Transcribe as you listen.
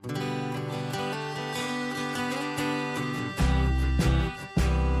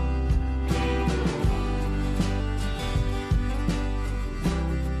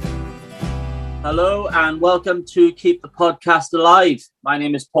Hello and welcome to Keep the Podcast Alive. My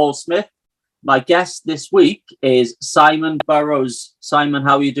name is Paul Smith. My guest this week is Simon Burrows. Simon,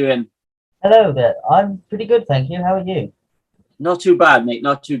 how are you doing? Hello there. I'm pretty good, thank you. How are you? Not too bad, mate.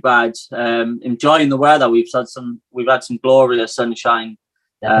 Not too bad. Enjoying the weather. We've had some glorious sunshine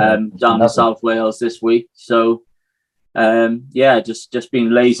down in South Wales this week. So just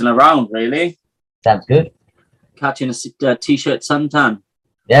been lazing around really. Sounds good. Catching a t-shirt suntan.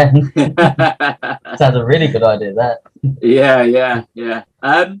 Yeah. Sounds a really good idea, that. Yeah.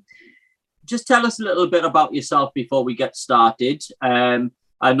 Just tell us a little bit about yourself before we get started. I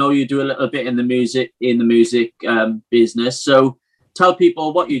know you do a little bit in the music business. So tell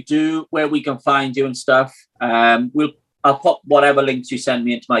people what you do, where we can find you and stuff. I'll pop whatever links you send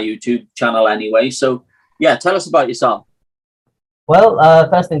me into my YouTube channel anyway. So yeah, tell us about yourself. Well,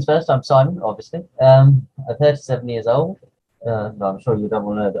 first things first, I'm Simon, obviously. I'm 37 years old. I'm sure you don't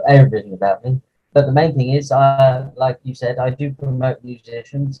want to know everything about me. But the main thing is, like you said, I do promote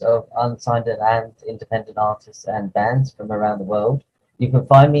musicians of unsigned and independent artists and bands from around the world. You can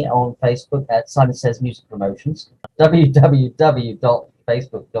find me on Facebook at Simon Says Music Promotions,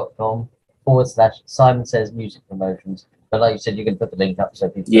 www.facebook.com/Simon Says Music Promotions. But like you said, you can put the link up so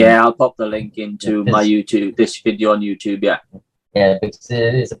people. Yeah, I'll pop the link into my YouTube, this video on YouTube. Yeah. Yeah, because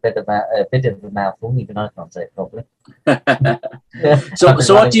it is a bit of a mouthful. Even I can't say it properly. So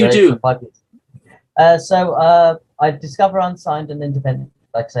what do you do? I discover unsigned and independent,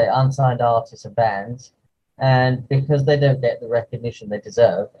 like I say, unsigned artists and bands, and because they don't get the recognition they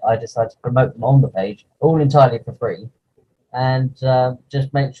deserve, I decide to promote them on the page, all entirely for free, and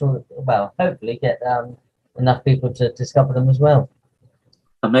just make sure that, well, hopefully get enough people to discover them as well.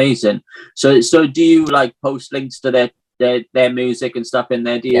 Amazing. So do you like post links to their music and stuff in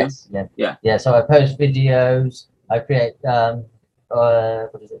there? Do you? Yes, yeah. So I post videos. I create I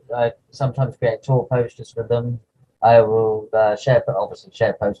sometimes create tour posters for them. I will share posts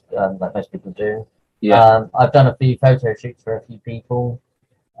like most people do. Yeah. I've done a few photo shoots for a few people.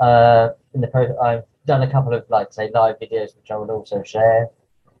 I've done a couple of live videos which I will also share.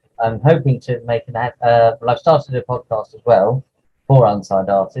 I'm hoping to make I've started a podcast as well for unsigned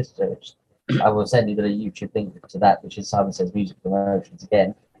artists, which I will send you the YouTube link to that, which is Simon Says Music Promotions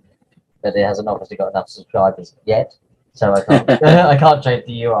again. But it hasn't obviously got enough subscribers yet, so I can't I can't change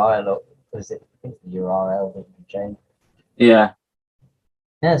the URL. Or what is it? I think the URL that you can change. Yeah.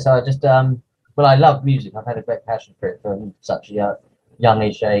 Yeah. So I just I love music. I've had a great passion for it from such a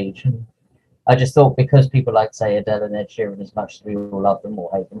youngish age. I just thought because people like say Adele and Ed Sheeran as much as we all love them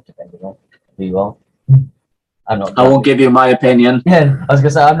or hate them, depending on who you are. I'm not. I won't give you my opinion. Yeah, I was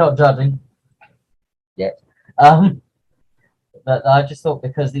gonna say I'm not judging yet. But I just thought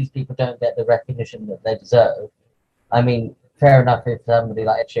because these people don't get the recognition that they deserve. I mean, fair enough if somebody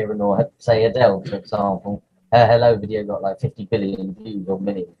like Ed Sheeran or say Adele, for example, her Hello video got like 50 billion views or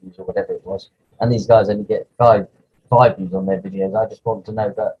million views or whatever it was, and these guys only get five views on their videos. I just want to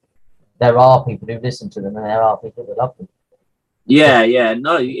know that there are people who listen to them and there are people that love them. Yeah,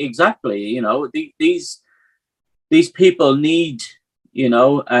 no, exactly. You know, these people need,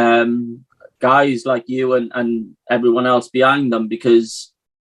 guys like you and everyone else behind them, because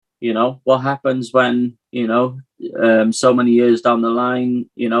what happens when so many years down the line,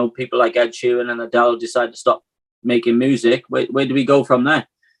 people like Ed Sheeran and Adele decide to stop making music. Where do we go from there?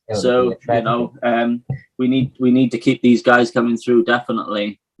 So we need to keep these guys coming through,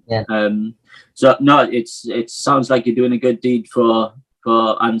 definitely. Yeah. So no, it sounds like you're doing a good deed for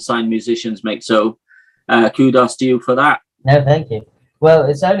unsigned musicians, mate. So kudos to you for that. No, thank you. Well,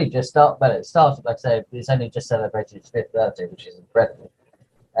 it's only just started, like I say, it's only just celebrated its 5th birthday, which is incredible.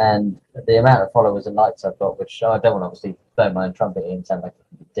 And the amount of followers and likes I've got, which I don't want to obviously blow my own trumpet and sound like a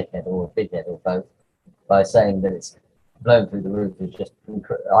dickhead or a big head or both, by saying that it's blown through the roof is just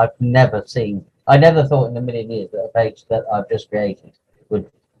incredible. I never thought in a million years that a page that I've just created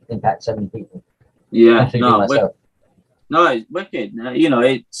would impact so many people. Yeah, no, it's wicked.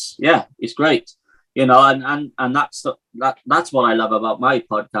 It's great. And that's what I love about my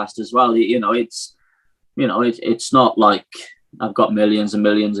podcast as well. It's not like I've got millions and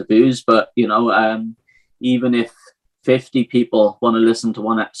millions of views, but even if 50 people want to listen to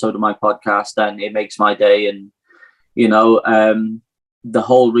one episode of my podcast, then it makes my day. And the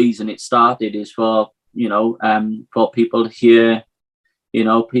whole reason it started is for people to hear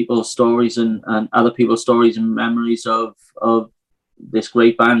people's stories and other people's stories and memories of this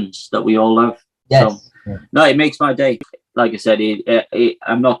great band that we all love. Yes. So no, it makes my day. Like I said,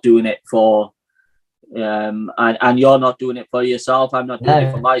 I'm not doing it for and you're not doing it for yourself. I'm not doing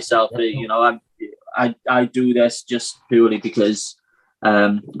it for myself. I do this just purely because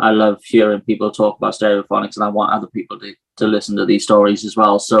I love hearing people talk about Stereophonics, and I want other people to listen to these stories as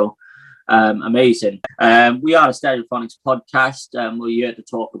well. So amazing. We are a Stereophonics podcast. We're here to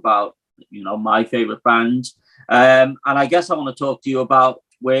talk about, my favorite band. And I guess I want to talk to you about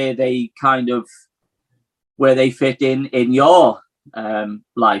where they fit in your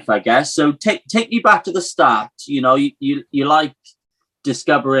life, I guess. So take me back to the start. You like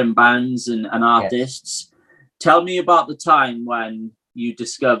discovering bands and artists. Yes. Tell me about the time when you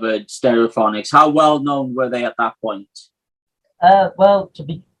discovered Stereophonics. How well known were they at that point? Well, to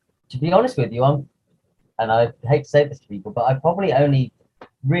be honest with you, and I hate to say this to people, but I probably only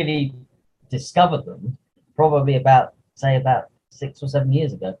really discovered them probably about 6 or 7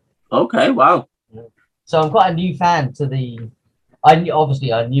 years ago. Okay, wow. So I'm quite a new fan to I knew of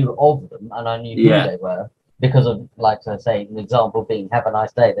them, and I knew who they were because of, like I say, an example being "Have a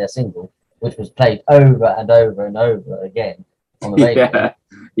Nice Day," their single, which was played over and over and over again on the radio.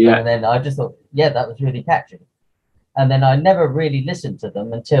 Yeah. And then I just thought, that was really catchy. And then I never really listened to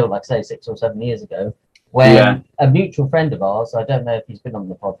them until, like, say, 6 or 7 years ago, when a mutual friend of ours, I don't know if he's been on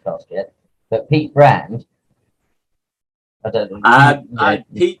the podcast yet, but Pete Brand. I don't know.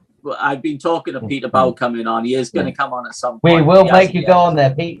 Pete. I've been talking to Pete about coming on. He is going to come on at some point. We will make you go on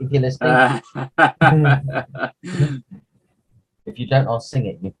there, Pete, if you're listening. If you don't, I'll sing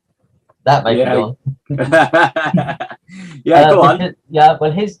it. That makes you go on. Go on.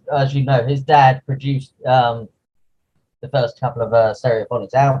 Well, as you know, his dad produced the first couple of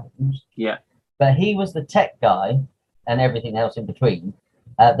Stereophonics albums. Yeah. But he was the tech guy and everything else in between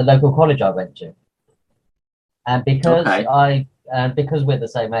at the local college I went to. And because we're the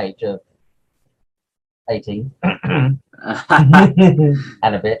same age of 18 and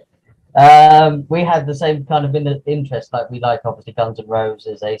a bit, we had the same kind of interest. Like, we like, obviously, Guns N'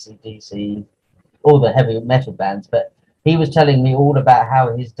 Roses, AC/DC, all the heavy metal bands. But he was telling me all about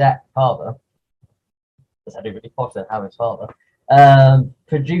how his father, that's how really popular, how his father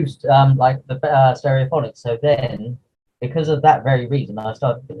produced like the Stereophonics. So then, because of that very reason, I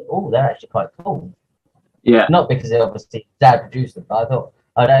started thinking, they're actually quite cool. Yeah. Not because obviously Dad produced them, but I thought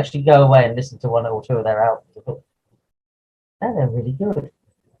I'd actually go away and listen to 1 or 2 of their albums. I thought, they're really good.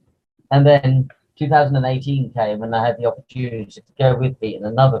 And then 2018 came, and I had the opportunity to go with Pete and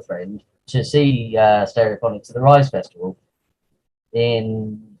another friend to see Stereophonics at the Rise Festival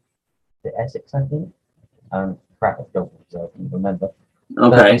in Essex, I think. Crap, I don't remember.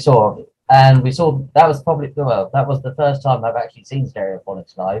 Okay. But we saw that was the first time I've actually seen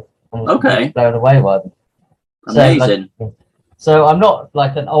Stereophonics live, and was blown away by them. Amazing. So I'm not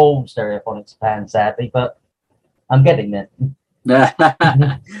like an old Stereophonics fan, sadly, but I'm getting there.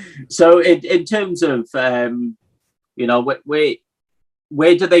 So in terms of where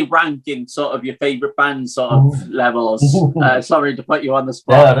do they rank in sort of your favorite band sort of levels? Sorry to put you on the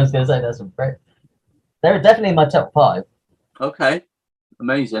spot. Yeah, I was going to say that's great. They're definitely in my top 5. Okay,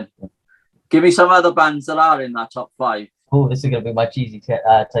 amazing. Give me some other bands that are in that top 5. Oh, this is going to be my cheesy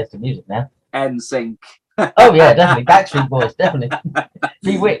taste of music now. NSYNC. Oh yeah, definitely. Backstreet Boys, definitely.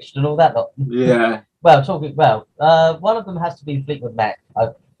 Bewitched and all that lot. Yeah. Well, one of them has to be Fleetwood Mac.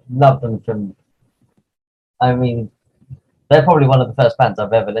 I've loved them from. I mean, they're probably one of the first bands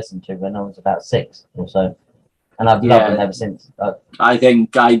I've ever listened to when I was about 6 or so, and I've loved them ever since. I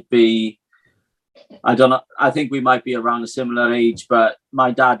think I'd be. I don't know. I think we might be around a similar age, but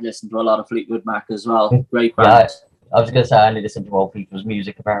my dad listened to a lot of Fleetwood Mac as well. Great band. Yeah, I was going to say I only listen to old people's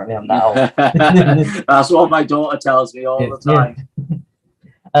music. Apparently, I'm that old. That's what my daughter tells me all the time.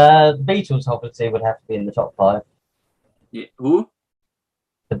 The Beatles, obviously, would have to be in the top 5. Yeah. Who?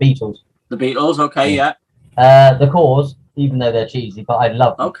 The Beatles. The Beatles. Okay, yeah. The Cause, even though they're cheesy, but I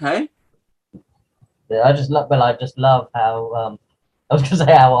love them. Okay. I just love how. I was going to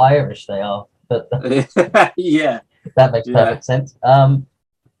say how Irish they are, but yeah, that makes perfect sense. Who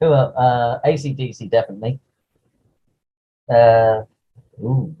are AC/DC definitely.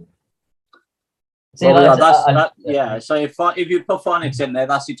 Ooh. See, So if you put Phonics in there,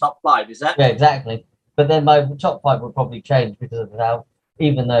 that's your top 5, is that? Yeah, exactly. But then my top 5 would probably change because of how,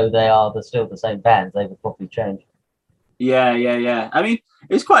 even though they are still the same bands, they would probably change. Yeah. I mean,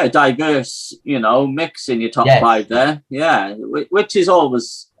 it's quite a diverse, mix in your top 5 there. Yeah, which is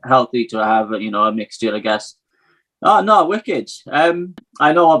always healthy to have, a mixture, I guess. Oh no, wicked.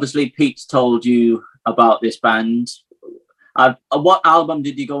 I know obviously Pete's told you about this band. What album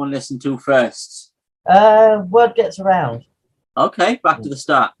did you go and listen to first? Word Gets Around. Okay, back to the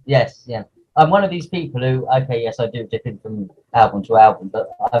start. Yes, yeah. I'm one of these people who, okay, yes, I do dip in from album to album, but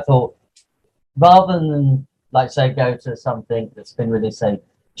I thought rather than, like, say, go to something that's been released, say,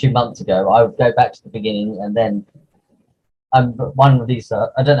 2 months ago, I would go back to the beginning and then I'm one of these.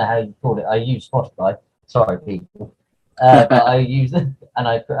 I don't know how you call it. I use Spotify. Sorry, people. But I use it, and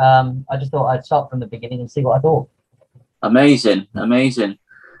I just thought I'd start from the beginning and see what I thought. Amazing.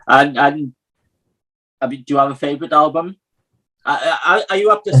 And I mean, do you have a favorite album? Are you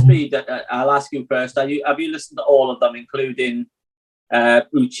up to speed? I'll ask you first. Have you listened to all of them, including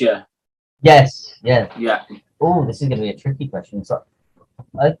Ucha? Yes. Yeah. Yeah. Oh, this is going to be a tricky question. So,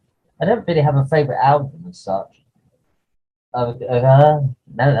 I don't really have a favorite album as such. No,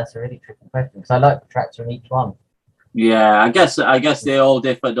 that's a really tricky question because I like the tracks from each one. Yeah, I guess they all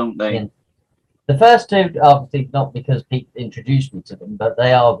differ, don't they? Yeah. The first two, obviously, not because Pete introduced me to them, but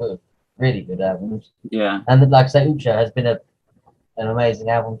they are good, really good albums. Yeah. And like I say, Ucha has been an amazing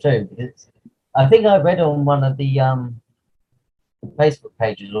album too. Because I think I read on one of the Facebook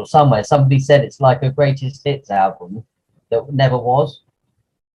pages or somewhere, somebody said it's like a greatest hits album that never was.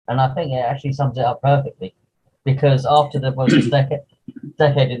 And I think it actually sums it up perfectly. Because after there was a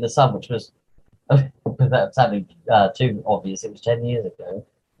decade in the Sun, which was, without sounding too obvious, it was 10 years ago.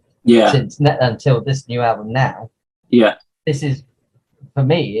 Yeah. Until this new album now. Yeah. This is, for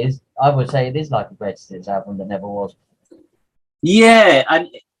me, I would say it is like a greatest hits album that never was. Yeah, and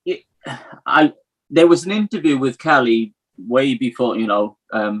there was an interview with Kelly way before,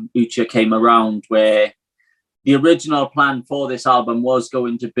 Ucha came around, where the original plan for this album was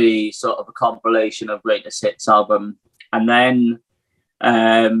going to be sort of a compilation of greatest hits album. And then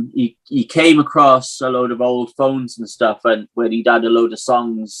he came across a load of old phones and stuff, and where he'd had a load of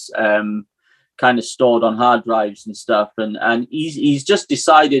songs kind of stored on hard drives and stuff. And he's just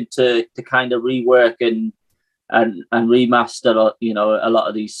decided to kind of rework and remaster, a lot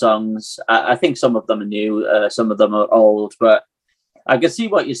of these songs. I think some of them are new, some of them are old, but I can see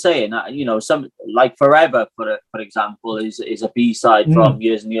what you're saying. Some like Forever, for example, is a B-side from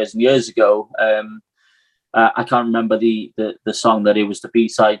years and years and years ago. I can't remember the song that it was the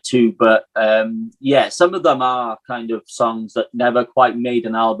B-side to, but some of them are kind of songs that never quite made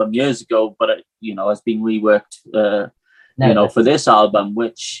an album years ago, but has been reworked, for this album,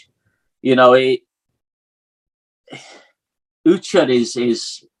 which, Ucha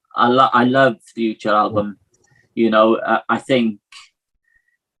is I love the Ucha album. I think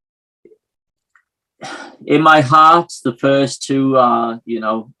in my heart, the first two are,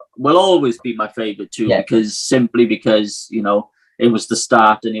 will always be my favorite two, because it was the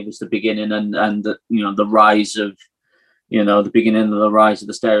start and it was the beginning and the rise of, the beginning of the rise of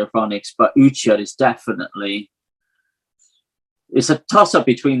the Stereophonics. But Ucha is definitely, it's a toss up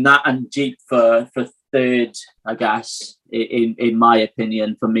between that and Jeep for third, I guess, in my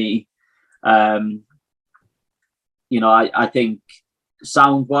opinion, for me. I think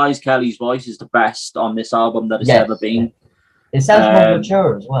sound wise, Kelly's voice is the best on this album that it's ever been. It sounds more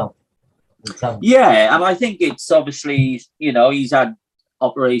mature as well. Yeah, and I think it's obviously, he's had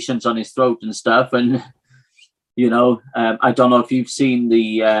operations on his throat and stuff, and I don't know if you've seen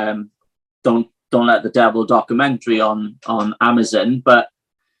the Don't Let the Devil documentary on Amazon, but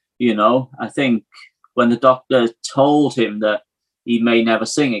I think when the doctor told him that he may never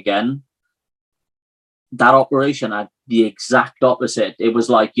sing again, that operation had the exact opposite. It was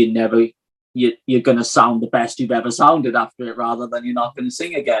like you're going to sound the best you've ever sounded after it, rather than you're not going to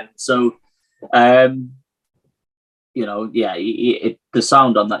sing again. So, the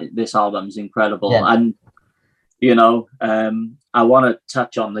sound on this album is incredible. Yeah. And, I want to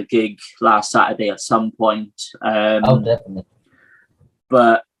touch on the gig last Saturday at some point. Definitely.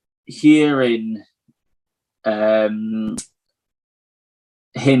 But hearing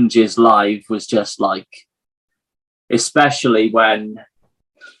Hinges live was just like, especially when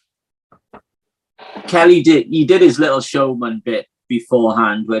Kelly did his little showman bit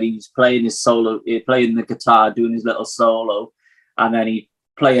beforehand, where he was playing his solo, playing the guitar, doing his little solo, and then he'd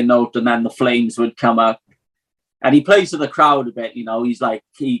play a note and then the flames would come up, and he plays to the crowd a bit, he's like,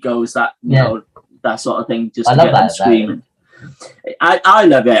 he goes that, that sort of thing, just to get them screaming. I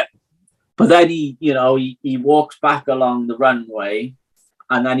love it. But then he walks back along the runway,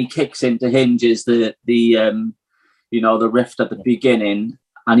 and then he kicks into Hinges, the riff at the beginning,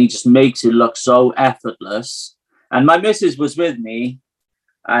 and he just makes it look so effortless. And my missus was with me,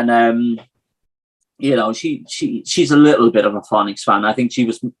 and she's a little bit of a Phonics fan. I think she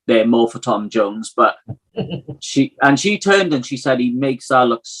was there more for Tom Jones, but she turned and she said he makes that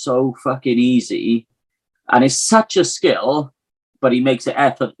look so fucking easy, and it's such a skill, but he makes it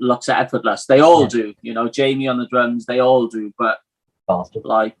looks effortless. They all do, Jamie on the drums, they all do, but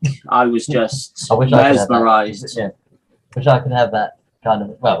like, I was just mesmerized. Wish I could have that kind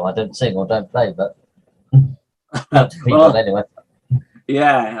of, well, I don't sing or don't play, but anyway.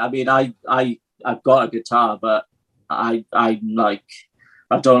 Yeah, I mean, I've got a guitar, but I'm like,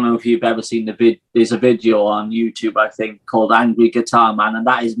 I don't know if you've ever seen there's a video on YouTube, I think, called Angry Guitar Man, and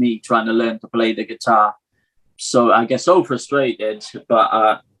that is me trying to learn to play the guitar. So I get so frustrated,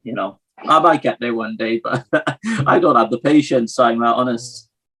 but you know, I might get there one day, but I don't have the patience, I'm honest.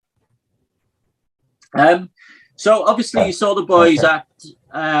 So obviously you saw the boys at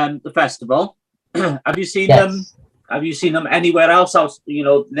the festival. Have you seen them? Have you seen them anywhere else? You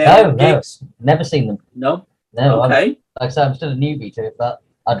know, their gigs? No, never seen them. No. No. Okay. Like I said, I'm still a newbie to it, but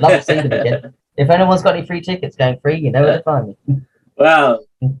I'd love to see them again. If anyone's got any free tickets going free, you know where to find me. Well,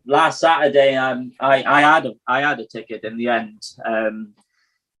 last Saturday, I had a ticket in the end.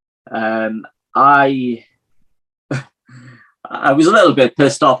 I was a little bit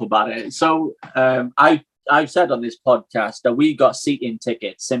pissed off about it. So I've said on this podcast that we got seating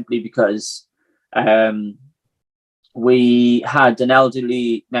tickets simply because we had an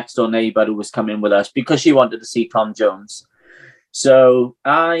elderly next door neighbor who was coming with us because she wanted to see Tom Jones. So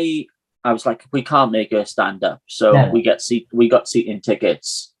I was like, we can't make her stand up, so we got seating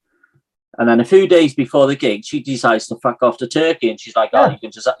tickets. And then a few days before the gig, she decides to fuck off to Turkey, and she's like, "Oh,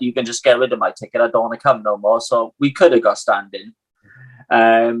 you can just get rid of my ticket. I don't want to come no more." So we could have got standing.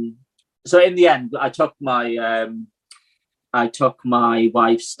 So in the end, I took my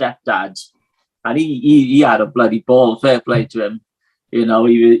wife's stepdad, and he had a bloody ball. Fair play to him. You know,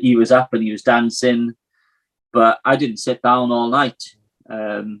 he was up and he was dancing, but I didn't sit down all night.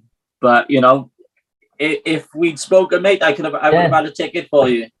 But you know, if we'd spoken, mate, I would have had a ticket for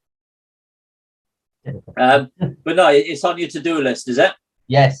you. But no, it's on your to-do list, is it?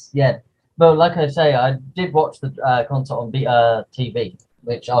 Yes, yeah. Well, like I say, I did watch the concert on TV,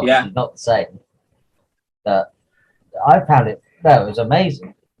 which obviously is not the same. But I found it was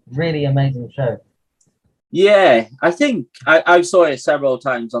amazing, really amazing show. Yeah, I think I saw it several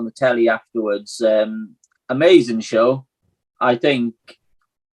times on the telly afterwards. Amazing show. I think,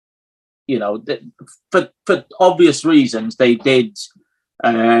 you know, for obvious reasons, they did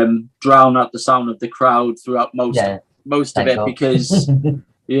drown out the sound of the crowd throughout most of it because,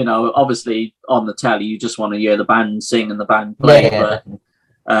 you know, obviously on the telly you just want to hear the band sing and the band play. But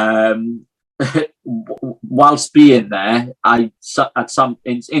whilst being there, in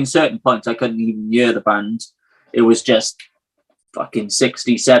certain points I couldn't even hear the band. It was just fucking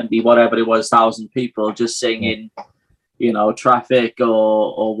 60, 70, whatever it was, 1,000 people just singing, you know, Traffic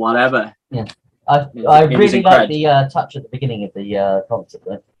or whatever. Yeah. I really like the touch at the beginning of the concert.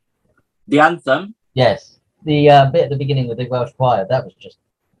 Though. The anthem? Yes. The bit at the beginning with the Welsh choir, that was just...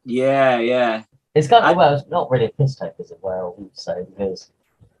 Yeah. It's kind of, well, it's not really a piss take, as it were, I would say,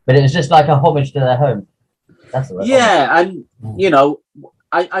 but it was just like a homage to their home. That's the and, you know,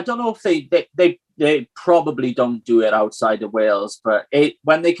 I don't know if they probably don't do it outside of Wales, but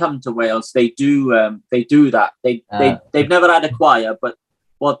when they come to Wales, they do that. They've never had a choir, but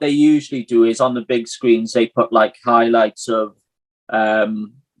what they usually do is on the big screens, they put like highlights of the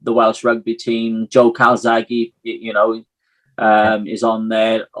Welsh rugby team. Joe Calzaghe, you know, is on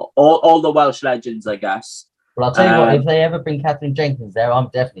there. All the Welsh legends, I guess. Well, I'll tell you what, if they ever bring Katherine Jenkins there, I'm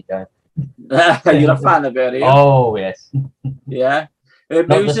definitely going. You're a fan of her, are you? Oh, yes. Yeah.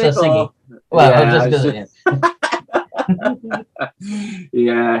 Music or... Well, I'm just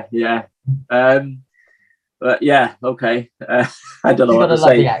yeah. But yeah, okay. I don't know what to say.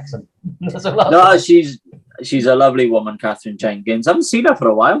 Lovely accent. No, she's a lovely woman, Katherine Jenkins. I haven't seen her for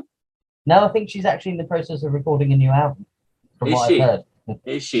a while. No, I think she's actually in the process of recording a new album. From what I've heard.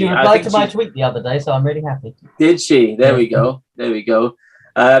 Is she? She replied to my tweet the other day, so I'm really happy. Did she? There we go.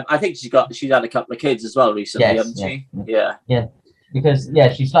 I think she's had a couple of kids as well recently, hasn't she? Yeah. Because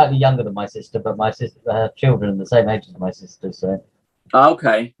she's slightly younger than my sister, but my sister, her children are the same age as my sister, so.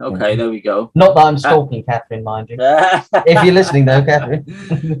 Okay, there we go. Not that I'm stalking Katherine, mind you. If you're listening, though, Katherine.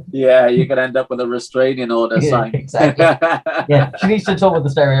 Yeah, you could end up with a restraining order sign. Exactly. Yeah, she needs to talk with the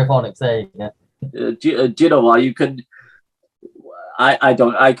Stereophonics. There you go. Do you know what you can?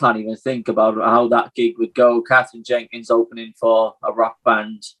 I can't even think about how that gig would go. Katherine Jenkins opening for a rock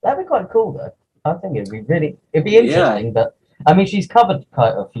band. That'd be quite cool, though. I think it'd be interesting. But I mean, she's covered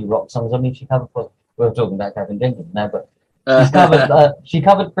quite a few rock songs. I mean, we're talking about Katherine Jenkins now, but. She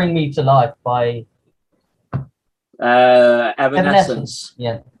covered "Bring Me to Life" by Evanescence.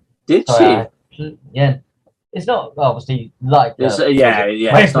 Yeah. Did she? Yeah. It's not obviously like it's not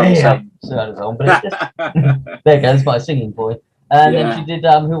the same. But it's just, there goes my singing boy. And then she did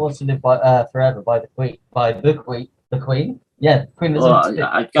 "Who Wants to Live Forever" by the Queen. Yeah, Queen.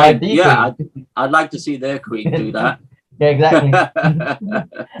 I'd like to see their Queen do that. Yeah, exactly. No,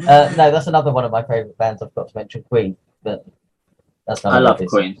 that's another one of my favourite bands. I've got to mention Queen, but That's I love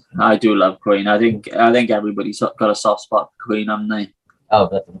Queen. I do love Queen. I think everybody's got a soft spot for Queen, haven't they? Oh,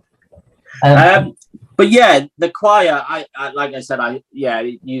 definitely. But yeah, the choir. I like I said.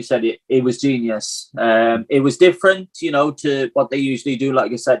 You said it was genius. It was different, to what they usually do.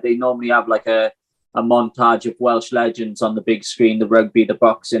 Like I said, they normally have like a montage of Welsh legends on the big screen, the rugby, the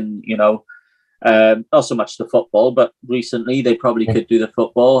boxing. Not so much the football, but recently they probably could do the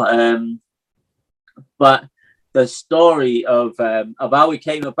football. But the story of how it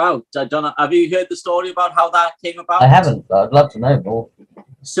came about, I don't know. Have you heard the story about how that came about? I haven't, but I'd love to know more.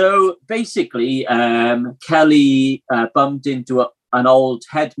 So basically, Kelly bumped into an old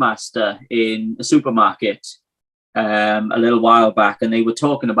headmaster in a supermarket a little while back, and they were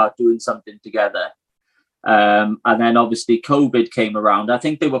talking about doing something together. And then obviously COVID came around. I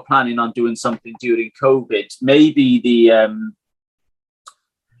think they were planning on doing something during COVID. Maybe the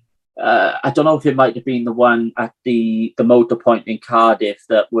I don't know if it might have been the one at the motor point in Cardiff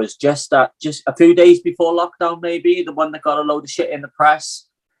that was just a few days before lockdown, maybe the one that got a load of shit in the press.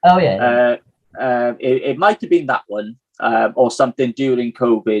 Oh yeah. It might have been that one or something during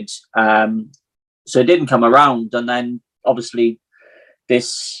COVID. So it didn't come around, and then obviously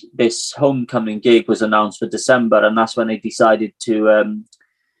this homecoming gig was announced for December, and that's when they decided to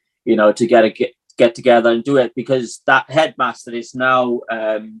to get together and do it, because that headmaster is now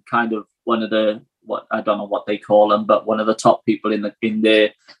kind of one of the, what I don't know what they call them, but one of the top people in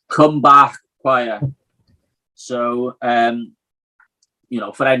the comeback choir. So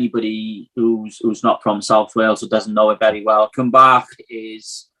for anybody who's not from South Wales or doesn't know it very well, Cwmbach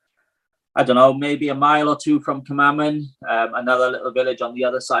is, I don't know, maybe a mile or two from Cwmaman, another little village on the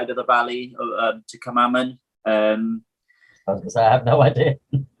other side of the valley to Cwmaman. I was going to say, I have no idea.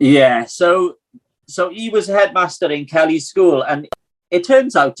 Yeah, so he was a headmaster in Kelly's school, and it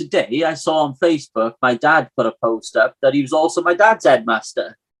turns out today, I saw on Facebook, my dad put a post up that he was also my dad's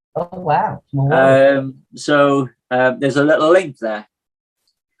headmaster. Oh, wow. So there's a little link there.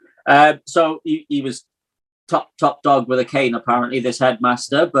 So he was top dog with a cane, apparently, this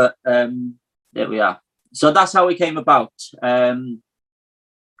headmaster, but there we are. So that's how it came about. And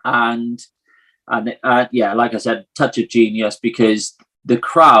yeah, like I said, touch of genius, because the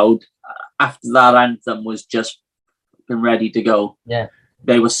crowd after that anthem was just ready to go. Yeah,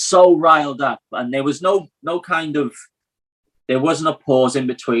 they were so riled up, and there was no kind of, there wasn't a pause in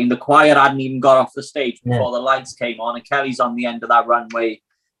between. The choir hadn't even got off the stage before the lights came on, and Kelly's on the end of that runway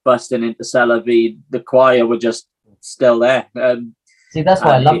busting into C'est La Vie. The choir were just still there. See, that's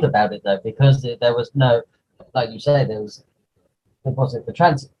what I loved about it, though, because there was no, like you say, there was I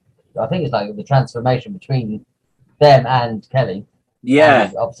think it's like the transformation between them and Kelly. Yeah.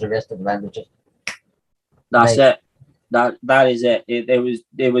 And obviously the rest of the band was just... That's it. That is it.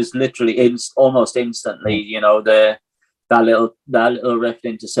 It was literally almost instantly, that little riff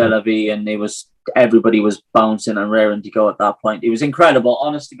into C'est La Vie, and everybody was bouncing and raring to go at that point. It was incredible.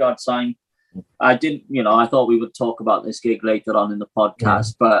 Honest to God, Simon. I thought we would talk about this gig later on in the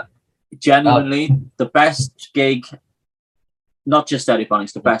podcast, but genuinely the best gig, not just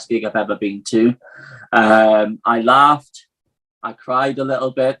Stereophonics, the best gig I've ever been to. I laughed, I cried a little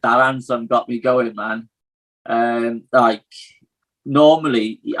bit. That anthem got me going, man. Like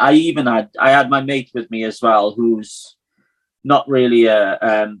normally, I had my mate with me as well, who's not really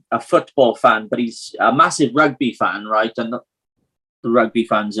a football fan, but he's a massive rugby fan, right? And the rugby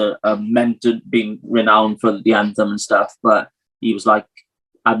fans are meant to be renowned for the anthem and stuff, but he was like,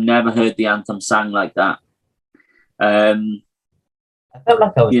 I've never heard the anthem sang like that. I felt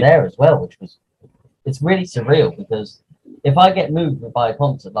like I was there as well, it's really surreal, because if I get moved by a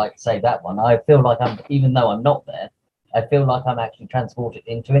concert like, say, that one, I feel like even though I'm not there, I feel like I'm actually transported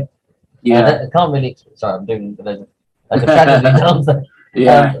into it. Yeah. I can't really, sorry, I'm doing like a tragedy dancer.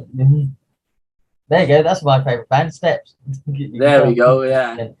 Yeah. There you go. That's my favorite band, Steps. There we go.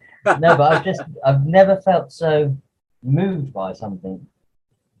 Yeah. No, but I've never felt so moved by something.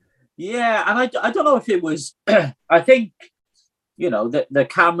 Yeah, and I don't know if it was. I think the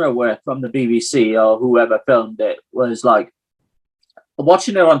camera work from the BBC or whoever filmed it was like,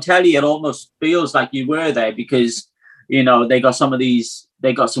 watching it on telly, it almost feels like you were there, because they got some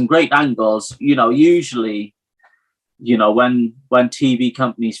great angles. Usually, when TV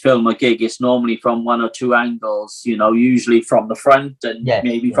companies film a gig, it's normally from one or two angles, usually from the front and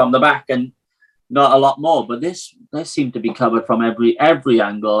maybe from the back, and not a lot more. But this seemed to be covered from every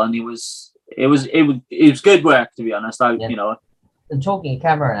angle, and it was good work, to be honest. And talking of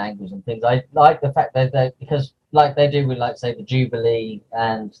camera and angles and things, I like the fact that because like they do with, like, say, the Jubilee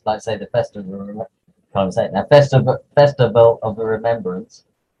and, like, say, the Festival of the Remembrance.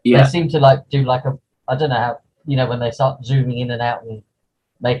 They seem to like do like I don't know you know, when they start zooming in and out and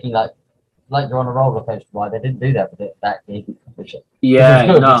making like you're on a roller coaster ride. They didn't do that with that gig, which was Yeah,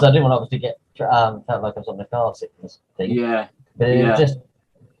 good no, because I didn't want to obviously get felt like I was on the car sickness thing. yeah, But it was yeah, just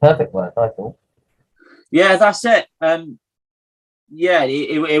perfect work, I thought. yeah. That's it. Yeah,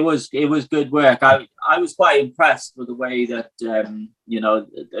 it was good work. I was quite impressed with the way that you know,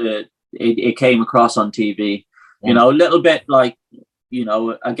 it came across on TV. You Yeah. know, a little bit like, you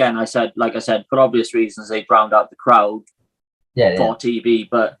know, again, like I said, for obvious reasons, they drowned out the crowd Yeah, for TV.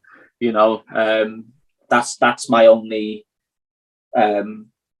 But you know, that's my only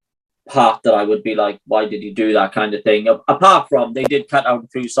part that I would be like, why did you do that kind of thing? Apart from they did cut out a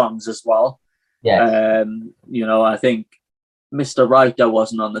few songs as well. yeah, You know, I think Mr. Writer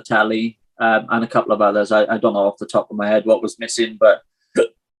wasn't on the telly, and a couple of others. I don't know off the top of my head what was missing, but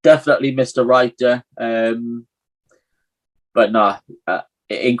definitely Mr. Writer. But no,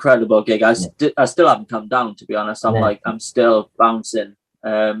 incredible gig. I still haven't come down, to be honest. I'm still bouncing.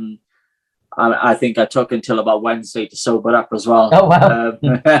 I think I took until about Wednesday to sober up as well. Oh wow!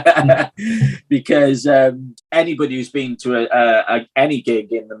 Because anybody who's been to any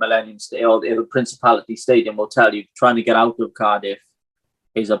gig in the Millennium or the Principality Stadium will tell you trying to get out of Cardiff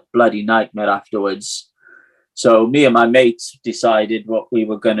is a bloody nightmare afterwards. So me and my mates decided what we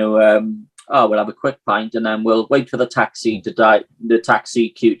were going to. We'll have a quick pint and then we'll wait for the taxi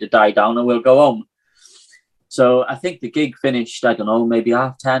queue to die down, and we'll go home. So I think the gig finished, I don't know, maybe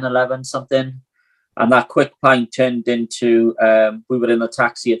 10:30, 11, something. And that quick pint turned into, we were in the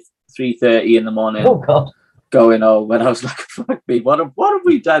taxi at 3:30 in the morning. Oh, God. Going home. And I was like, fuck me, what have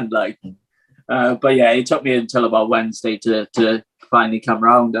we done? Like, but yeah, it took me until about Wednesday to finally come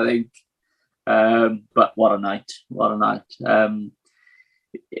round, I think. But what a night.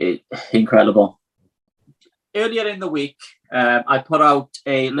 Incredible. Earlier in the week, I put out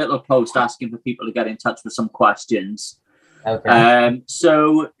a little post asking for people to get in touch with some questions. Okay.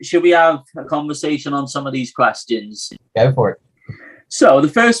 So should we have a conversation on some of these questions? Go for it. So the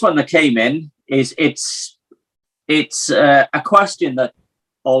first one that came in is it's a question that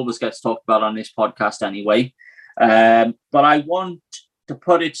always gets talked about on this podcast anyway. But I want to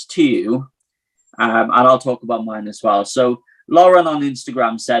put it to you, and I'll talk about mine as well. So Lauren on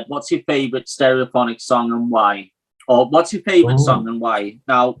Instagram said, what's your favorite Stereophonic song and why? Or what's your favorite song and why?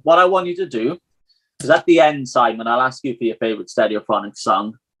 Now, what I want you to do is at the end, Simon, I'll ask you for your favorite Stereophonic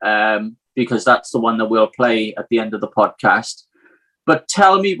song, because that's the one that we'll play at the end of the podcast. But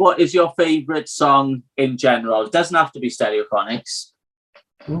tell me, what is your favorite song in general? It doesn't have to be Stereophonics.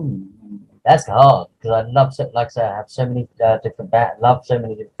 That's hard because I love, like I said, I have so many different bands. Love so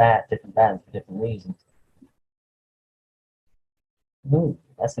many different bands for different reasons.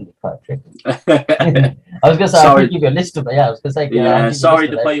 That's gonna be quite tricky. I was gonna say I could give you a list of, I was gonna say sorry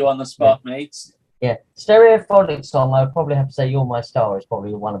to put you on the spot, mates. Yeah, Stereophonic song. I would probably have to say "You're My Star" is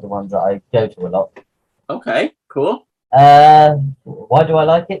probably one of the ones that I go to a lot. Okay, cool. Why do I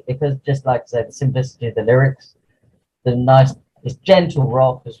like it? Because just like I said, the simplicity of the lyrics, the nice, it's gentle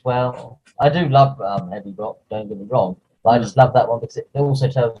rock as well. I do love heavy rock. Don't get me wrong, but I just love that one because it also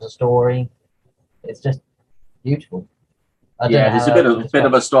tells a story. It's just beautiful. There's a bit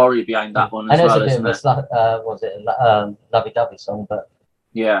of a story behind that one as well, isn't it? Was it a lovey-dovey song? But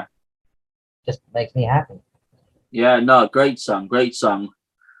yeah, just makes me happy. Yeah, no, great song.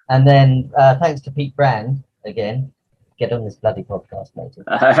 And then thanks to Pete Brand again. Get on this bloody podcast, mate.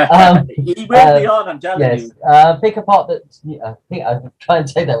 He will be on, I'm telling you. Pick Apart That's New. I'm trying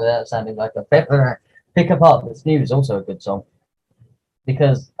to say that without sounding like a pepper. Pick Apart That's New is also a good song.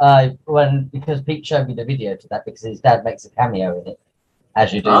 Because Pete showed me the video to that because his dad makes a cameo in it,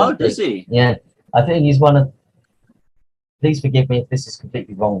 as you do. Oh, does he? Yeah, I think he's one of. Please forgive me if this is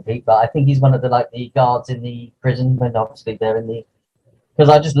completely wrong, Pete, but I think he's one of the guards in the prison when obviously they're in the. Because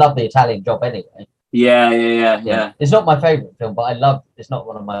I just love the Italian Job anyway. Yeah. It's not my favorite film, but I love. It's not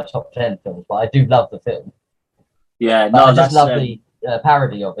one of my top 10 films, but I do love the film. Yeah, but I just love the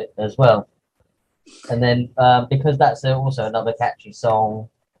parody of it as well. And then because that's also another catchy song,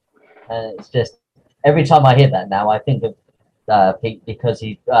 and it's just every time I hear that now, I think of Pete because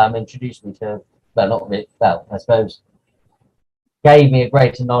he introduced me to I suppose gave me a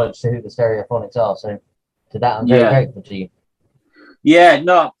greater knowledge to who the Stereophonics are. So to that, I'm very grateful to you. Yeah,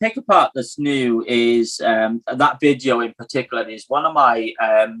 no, Pick Apart That's New is that video in particular is one of my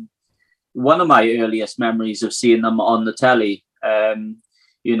earliest memories of seeing them on the telly.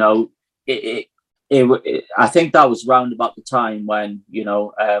 You know, I think that was round about the time when, you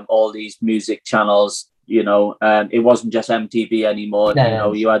know, all these music channels, you know, it wasn't just MTV anymore.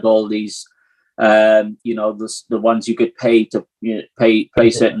 You had all these, you know, the ones you could pay to play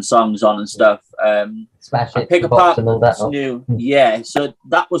certain songs on and stuff. Smash and It, Pick the box Apart and all that. What's New. Yeah, so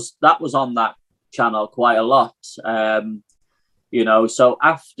that was on that channel quite a lot. You know, so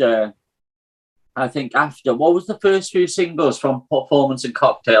after what was the first few singles from Performance and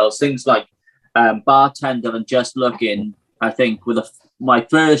Cocktails, things like Bartender and Just Looking, I think were the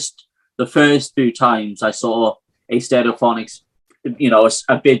first few times I saw a Stereophonics, you know,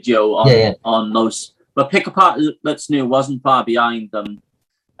 a video on those. But Pick Apart That's New wasn't far behind them.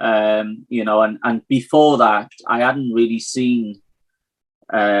 You know, and before that, I hadn't really seen,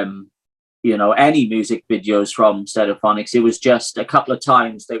 you know, any music videos from Stereophonics. It was just a couple of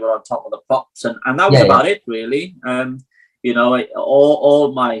times they were on Top of the Pops, and that was about it, really. You know,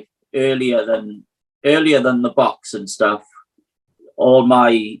 all my earlier than the box and stuff, all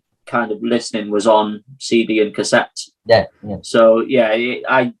my kind of listening was on CD and cassette. Yeah. So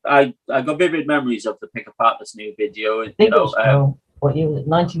I got vivid memories of the Pick Apart This New video. I think it was what year was it?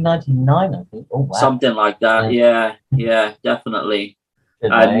 1999, I think. Oh wow. Something like that. Yeah, definitely.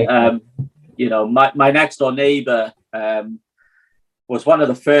 And you know, my next door neighbor was one of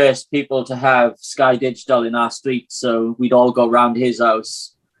the first people to have Sky Digital in our street, so we'd all go round his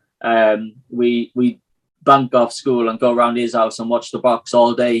house. We bunk off school and go around his house and watch the box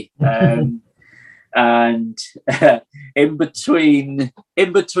all day. And in between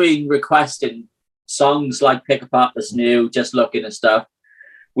requesting songs like Pick Apart This New, Just Looking and stuff,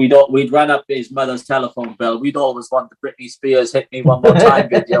 we'd run up his mother's telephone bill. We'd always want the Britney Spears Hit Me One More Time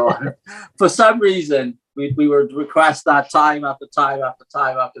video. For some reason, we would request that time after time after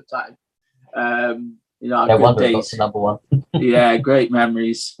time after time. You know, no good wonder days. It got to number one. Yeah, great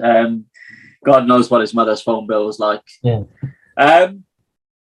memories. God knows what his mother's phone bill was like. Yeah.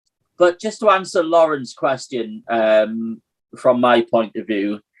 But just to answer Lauren's question, from my point of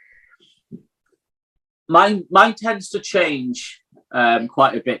view, mine tends to change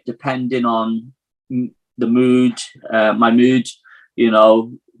quite a bit depending on the mood, my mood, you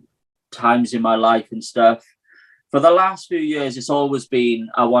know, times in my life and stuff. For the last few years, it's always been,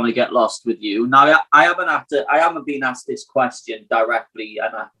 I want to get lost with you. Now, I haven't been asked this question directly,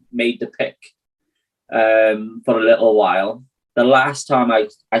 and I made the pick for a little while. The last time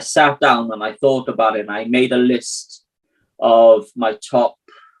I sat down and I thought about it, and I made a list of my top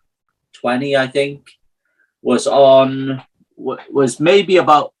 20, I think, was maybe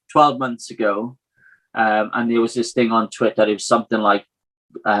about 12 months ago. And there was this thing on Twitter. It was something like,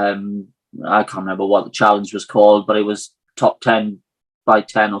 I can't remember what the challenge was called, but it was top 10 by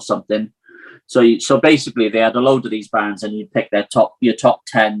 10 or something. So basically they had a load of these bands, and you pick your top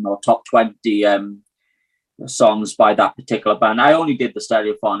 10 or top 20 songs by that particular band. I only did the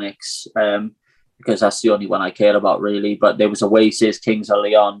Stereophonics because that's the only one I care about, really. But there was Oasis, Kings of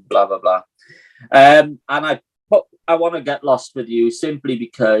Leon, blah blah blah. And I want to get lost with you simply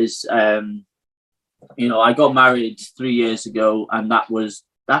because you know, I got married 3 years ago, and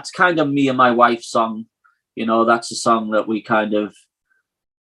that's kind of me and my wife's song. You know, that's a song that we kind of,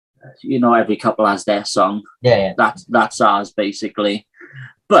 you know, every couple has their song. Yeah. That's ours, basically.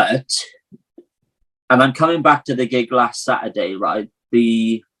 But, and I'm coming back to the gig last Saturday, right?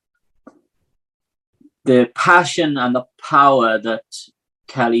 The passion and the power that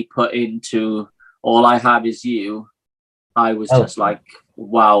Kelly put into All I Have Is You, I was just like,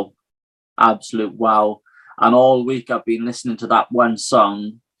 wow, absolute wow. And all week I've been listening to that one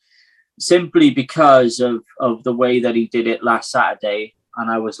song simply because of the way that he did it last Saturday. And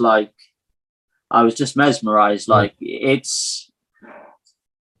I was just mesmerized. Like, it's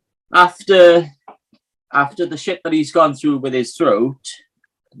after the shit that he's gone through with his throat,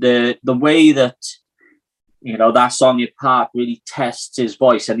 the way that, you know, that song Apart really tests his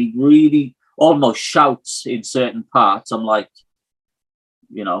voice, and he really almost shouts in certain parts. I'm like,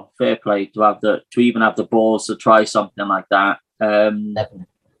 you know, fair play to even have the balls to try something like that.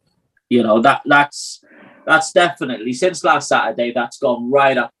 You know, that's definitely, since last Saturday, that's gone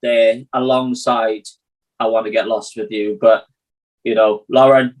right up there alongside I Want to Get Lost With You. But, you know,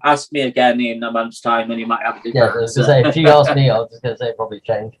 Lauren, ask me again in a month's time and you might have to. Yeah, I was going to say, if you ask me, I was just going to say probably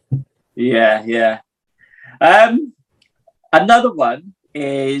change. Yeah. Another one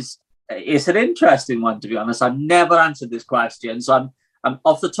is, it's an interesting one, to be honest. I've never answered this question, so I'm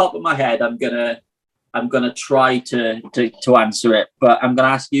off the top of my head. I'm gonna try to answer it, but I'm gonna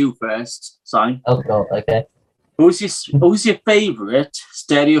ask you first, Simon. Oh God, okay. Who's your favourite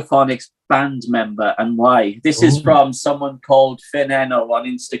Stereophonics band member and why? This is from someone called Fineno on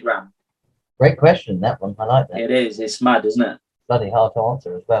Instagram. Great question, that one. I like that. It is. It's mad, isn't it? Bloody hard to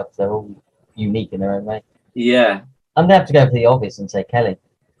answer as well, because they're all unique in their own way. Yeah. I'm gonna have to go for the obvious and say Kelly.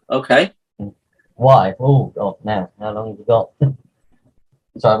 Okay. Why? Oh God, now how long have you got?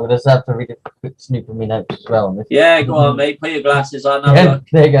 So I'm going to have to read a quick snoop of my notes as well. On this. Yeah, go on, mate. Put your glasses on. Have a Yeah, look.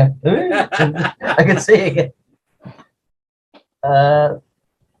 there you go. I can see it again. Well,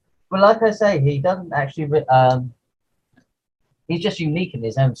 like I say, he doesn't actually. He's just unique in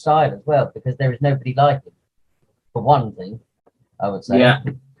his own style as well, because there is nobody like him. For one thing, I would say. Yeah.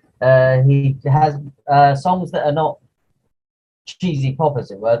 He has songs that are not cheesy pop,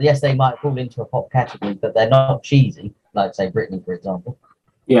 as it were. Yes, they might fall into a pop category, but they're not cheesy, like say Britney, for example.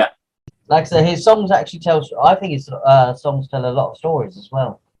 Yeah. Like I say, his songs actually tell. I think his songs tell a lot of stories as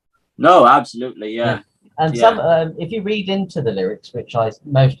well. No, absolutely, yeah. And some, if you read into the lyrics, which I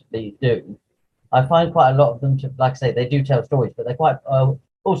mostly do, I find quite a lot of them to, like I say, they do tell stories, but they're quite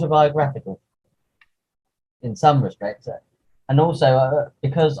autobiographical in some respects. And also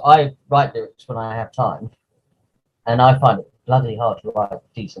because I write lyrics when I have time, and I find it bloody hard to write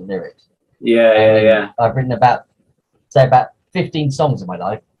decent lyrics. Yeah. I've written about 15 songs in my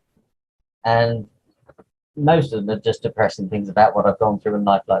life, and most of them are just depressing things about what I've gone through in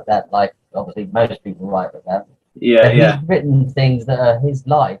life, like that. Like obviously most people write about. Yeah. He's written things that are his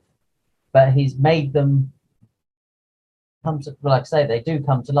life, but he's made them come to, like I say, they do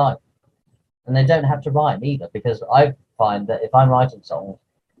come to life, and they don't have to rhyme either. Because I find that if I'm writing songs,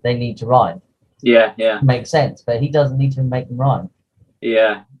 they need to rhyme. Yeah. Make sense, but he doesn't need to make them rhyme.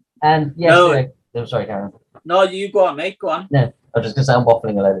 Yeah. And yes, No. I'm sorry, Karen. No, you go on, mate. Go on. No, I was just gonna say I'm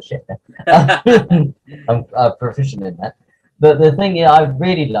waffling a load of shit there. I'm proficient in that. But the thing is, I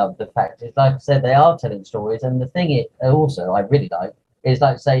really love the fact is, like I said, they are telling stories, and the thing also I really like is,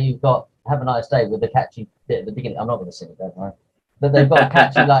 like say you've got "Have a Nice Day" with the catchy bit at the beginning. I'm not going to sing it, don't worry. But they've got a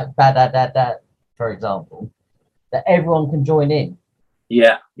catchy like "Ba da da da," for example, that everyone can join in.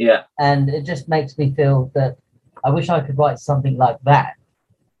 Yeah. And it just makes me feel that I wish I could write something like that.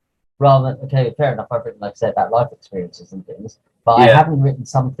 Rather than, okay, fair enough, I've written, like I said, about life experiences and things, but I haven't written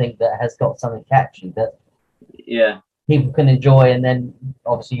something that has got something catchy that people can enjoy, and then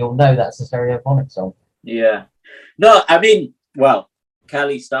obviously you'll know that's a Stereophonic song. Yeah. No, I mean, well,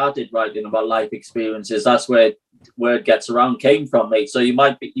 Kelly started writing about life experiences. That's where Word Gets Around came from, mate. So you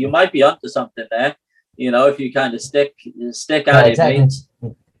might be onto something there, you know, if you kind of stick at it, mate.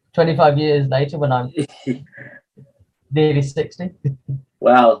 25 years later, when I'm nearly 60.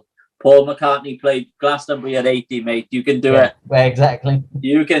 Well, Paul McCartney played Glastonbury at 80, mate. You can do it. Well, exactly.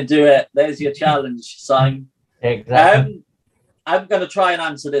 You can do it. There's your challenge, Simon. Exactly. I'm going to try and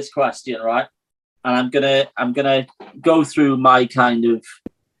answer this question, right? And I'm gonna go through my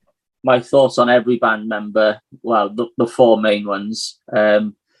thoughts on every band member. Well, the four main ones.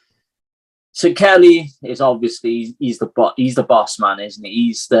 So Kelly is obviously he's the boss man, isn't he?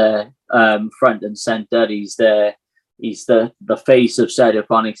 He's the front and center. He's the face of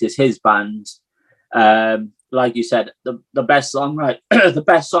Stereophonics. Is his band. Like you said, the best songwriter, the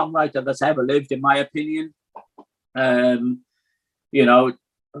best songwriter that's ever lived, in my opinion. You know,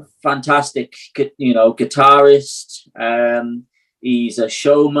 fantastic, you know, guitarist. He's a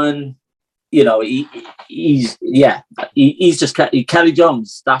showman. You know, he's just Kelly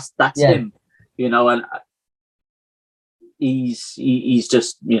Jones. That's him. You know, and he's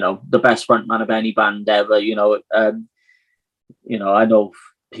just, you know, the best frontman of any band ever. You know, I know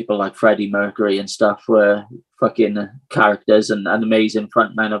people like Freddie Mercury and stuff were fucking characters and amazing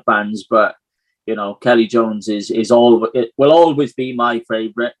frontmen of bands, but you know, Kelly Jones will always be my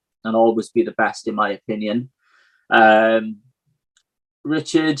favorite and always be the best in my opinion.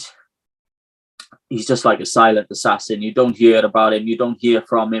 Richard, he's just like a silent assassin. You don't hear about him. You don't hear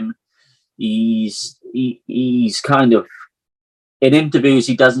from him. He's kind of, in interviews,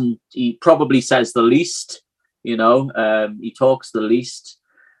 he probably says the least, you know, he talks the least.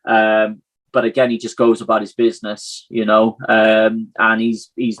 But again, he just goes about his business, you know, and he's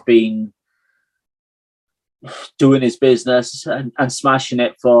been doing his business and smashing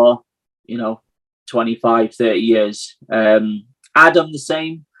it for, you know, 25, 30 years. Adam, the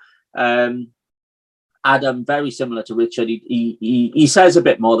same. Adam, very similar to Richard. He says a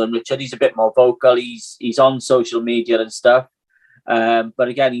bit more than Richard. He's a bit more vocal. He's on social media and stuff. But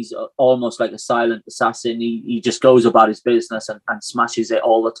again, he's almost like a silent assassin. He just goes about his business and smashes it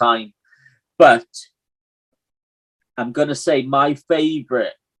all the time. But I'm going to say my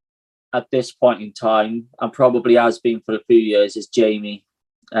favorite at this point in time, and probably has been for a few years, is Jamie,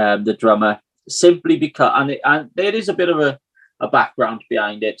 the drummer. Simply because, and there is a bit of a background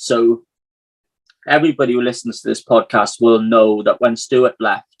behind it. So everybody who listens to this podcast will know that when Stuart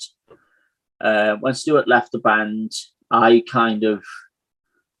left the band, I kind of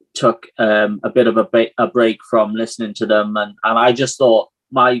took a bit of a break from listening to them, and I just thought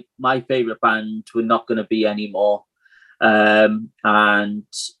my favorite band were not going to be anymore. And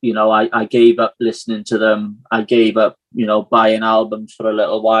you know, I gave up listening to them. I gave up, you know, buying albums for a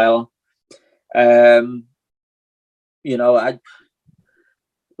little while. You know,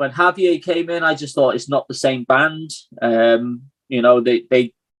 when Javier came in, I just thought it's not the same band. You know,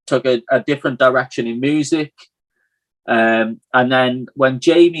 they took a different direction in music. And then when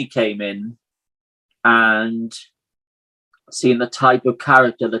Jamie came in, and seeing the type of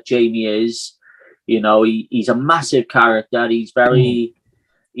character that Jamie is, you know, he's a massive character. He's very,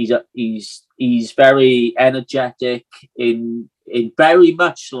 he's very energetic, in very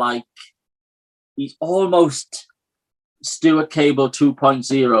much like, he's almost Stuart Cable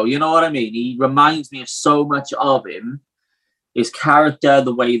 2.0. You know what I mean? He reminds me of so much of him. His character,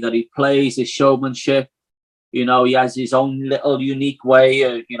 the way that he plays, his showmanship. You know, he has his own little unique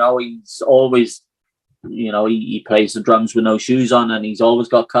way. You know, he's always, you know, he plays the drums with no shoes on, and he's always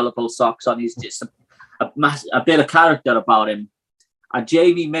got colourful socks on. He's just a bit of character about him. And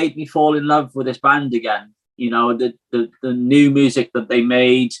Jamie made me fall in love with this band again. You know, the new music that they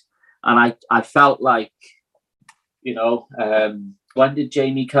made. And I felt like, you know, when did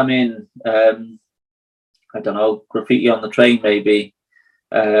Jamie come in? I don't know, Graffiti on the Train, maybe.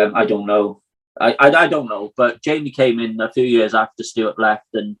 I don't know. I don't know, but Jamie came in a few years after Stuart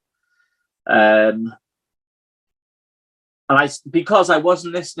left, and because I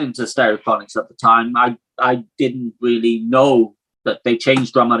wasn't listening to Stereophonics at the time, I didn't really know that they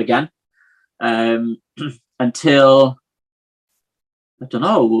changed drummer again until, I don't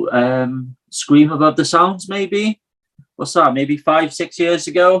know, Scream Above the Sounds, maybe. What's that? Maybe 5-6 years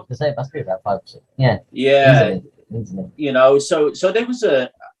ago. It must be about 5 or 6. Yeah. Yeah. Easily. You know, so there was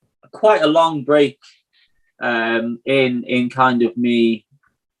quite a long break in kind of me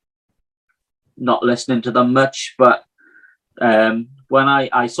not listening to them much, but when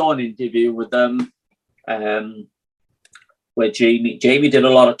I saw an interview with them where Jamie did a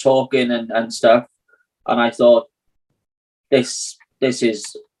lot of talking and stuff, and I thought, this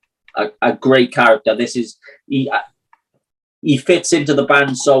is a great character. This is he fits into the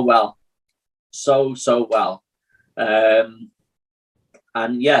band so well, so well.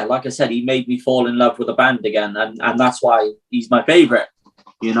 And yeah, like I said, he made me fall in love with the band again, and that's why he's my favorite.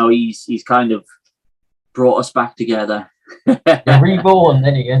 You know, he's kind of brought us back together. You're reborn,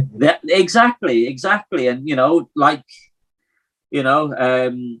 there you go. Yeah, exactly. And you know, like, you know,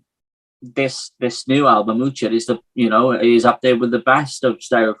 this new album, Mucha, is up there with the best of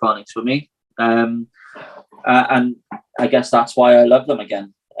Stereophonics for me. And I guess that's why I love them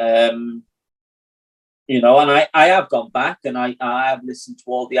again. You know, and I have gone back and I have listened to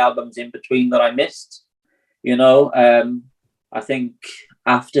all the albums in between that I missed. You know, I think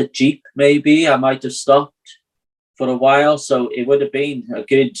after Jeep, maybe I might have stopped for a while. So it would have been a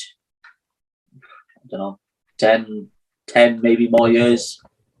good, I don't know, 10 maybe more years.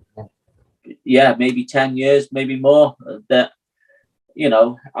 Yeah, maybe 10 years, maybe more. That, you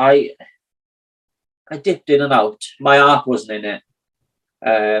know, I dipped in and out. My heart wasn't in it.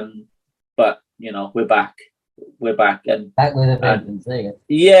 But you know, we're back and back with a vengeance. There you go.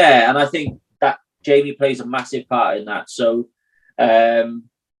 Yeah, and I think that Jamie plays a massive part in that. So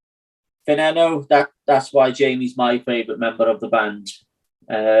Veneno, that's why Jamie's my favourite member of the band.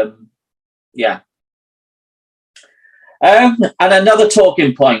 Yeah. And another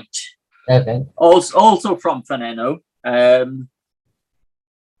talking point. Okay. Also from Veneno.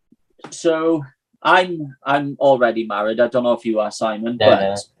 So I'm already married. I don't know if you are, Simon,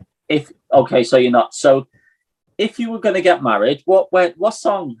 but so you're not. So if you were going to get married, what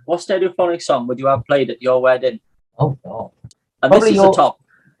Stereophonic song would you have played at your wedding? Oh God. And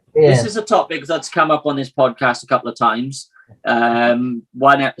this is a topic that's come up on this podcast a couple of times.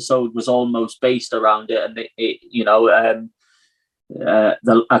 One episode was almost based around it, and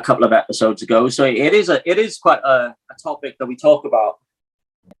a couple of episodes ago. So it is quite a topic that we talk about.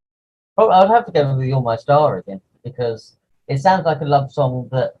 Oh, I'd have to go with You're My Star again, because it sounds like a love song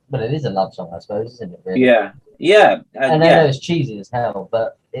it is a love song, I suppose, isn't it? Really? Yeah. And I know it's cheesy as hell,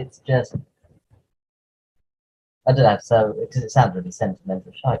 but it's just, I don't know, so, because it sounds really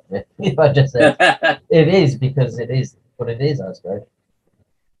sentimental shite, really, if I just said it is, because it is what it is, I suppose.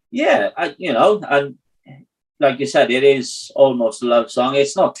 Yeah, and like you said, it is almost a love song.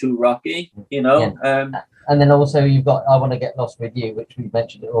 It's not too rocky, you know. Yeah. And then also you've got I Want to Get Lost With You, which you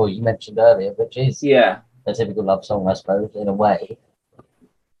mentioned earlier, which is a typical love song, I suppose, in a way.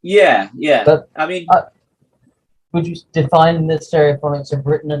 Yeah. But I mean, would you define the Stereophonics have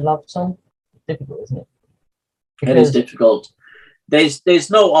written a love song? It's difficult, isn't it? It is difficult. There's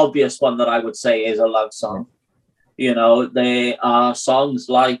no obvious one that I would say is a love song. You know, there are songs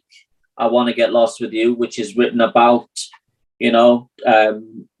like I Want to Get Lost with You, which is written about, you know,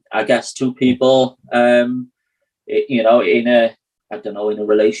 I guess two people, you know, in a, I don't know, in a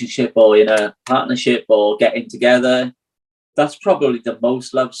relationship or in a partnership or getting together. That's probably the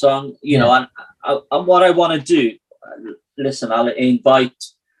most loved song, you know, and what I want to do, listen, I'll invite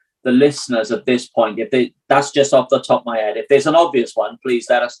the listeners at this point, that's just off the top of my head. If there's an obvious one, please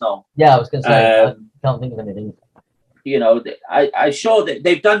let us know. Yeah, I was going to say, I can't think of anything. You know, I'm sure that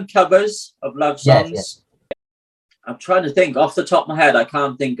they've done covers of love songs. Yes. I'm trying to think off the top of my head. I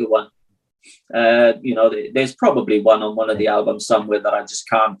can't think of one. You know, there's probably one on one of the albums somewhere that I just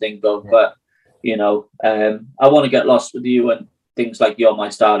can't think of. But, you know, I Want to Get Lost with You and things like You're My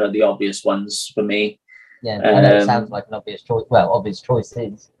Star are the obvious ones for me. Yeah, I know it sounds like an obvious choice. Well, obvious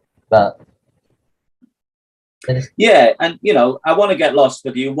choices, but... Yeah, and, you know, I Want to Get Lost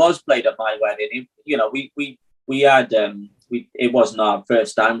with You was played at my wedding. You know, we had it wasn't our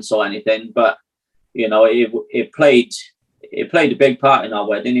first dance or anything, but you know, it played a big part in our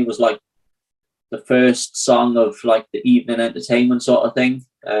wedding. It was like the first song of like the evening entertainment sort of thing,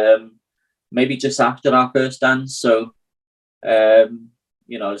 maybe just after our first dance. So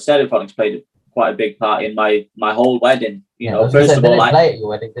you know, Stereophonics played quite a big part in my whole wedding. You know, first of all, they didn't play at your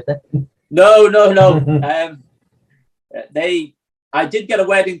wedding, did they? No. I did get a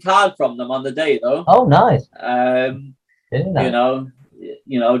wedding card from them on the day, though. Oh, nice.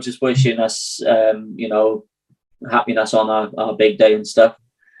 You know, just wishing us, you know, happiness on our big day and stuff,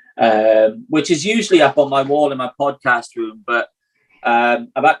 which is usually up on my wall in my podcast room. But I've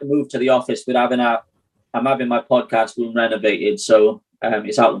had to move to the office with I'm having my podcast room renovated, so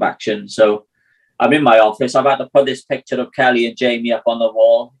it's out of action. So I'm in my office. I've had to put this picture of Kelly and Jamie up on the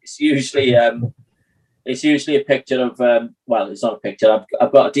wall. It's usually a picture of, well, it's not a picture.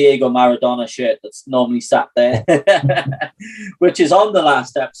 I've got a Diego Maradona shirt that's normally sat there, which is on the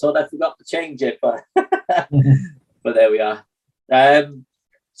last episode. I forgot to change it, but but there we are.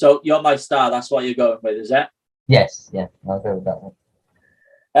 So You're My Star, that's what you're going with, is it? Yes, yeah, I'll go with that one.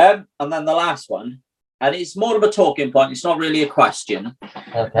 And then the last one, and it's more of a talking point. It's not really a question.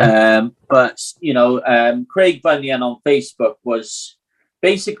 Okay. But, you know, Craig Bunyan on Facebook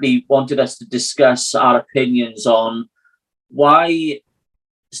basically wanted us to discuss our opinions on why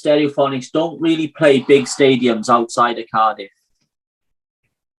Stereophonics don't really play big stadiums outside of Cardiff.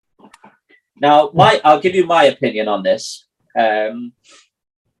 Now, I'll give you my opinion on this.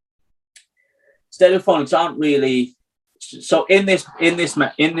 Stereophonics aren't really. So in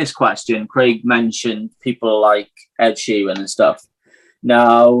this question, Craig mentioned people like Ed Sheeran and stuff.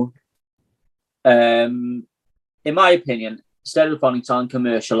 Now, in my opinion, Stereophonics aren't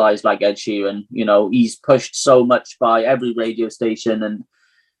commercialized like Ed Sheeran. You know, he's pushed so much by every radio station and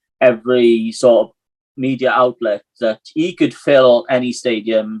every sort of media outlet that he could fill any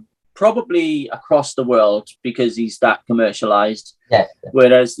stadium probably across the world because he's that commercialized. Yeah.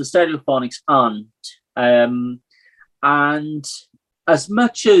 Whereas the Stereophonics aren't. And as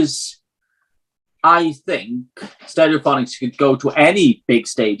much as I think Stereophonics could go to any big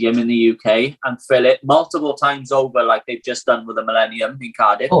stadium in the UK and fill it multiple times over, like they've just done with the Millennium in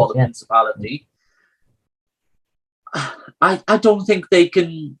Cardiff or the Principality. I don't think they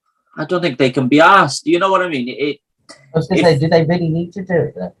can. I don't think they can be asked. You know what I mean? I was going to say, do they really need to do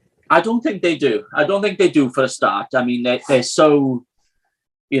it then? I don't think they do. I don't think they do for a start. I mean, they're so.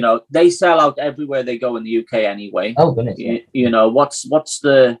 You know, they sell out everywhere they go in the UK anyway. Oh goodness! You know, what's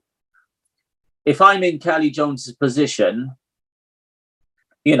the? If I'm in Kelly Jones's position,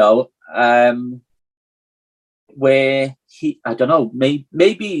 you know, where I don't know,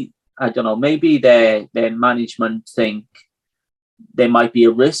 maybe their management think there might be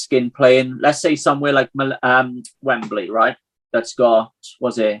a risk in playing, let's say somewhere like Wembley, right? That's got,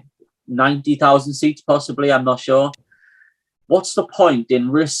 was it 90,000 seats possibly? I'm not sure. What's the point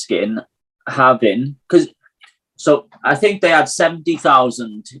in risking having, because so I think they had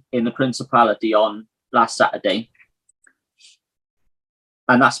 70,000 in the Principality on last Saturday.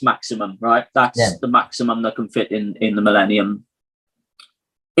 And that's maximum, right? That's the maximum that can fit in the Millennium.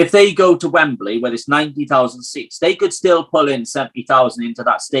 If they go to Wembley, where there's 90,000 seats, they could still pull in 70,000 into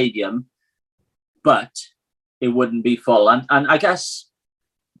that stadium, but it wouldn't be full. And I guess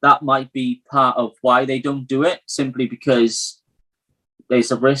that might be part of why they don't do it, simply because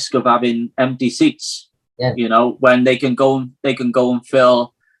there's a risk of having empty seats. Yeah. You know, when they can go and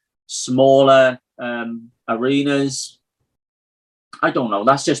fill smaller arenas. I don't know.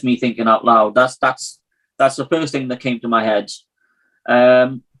 That's just me thinking out loud. That's the first thing that came to my head.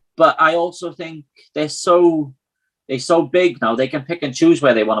 But I also think they're so they're so big now, they can pick and choose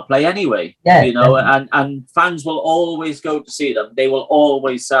where they want to play anyway. Yeah, you know, definitely. and fans will always go to see them. They will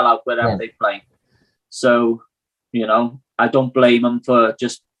always sell out wherever they play. So, you know, I don't blame them for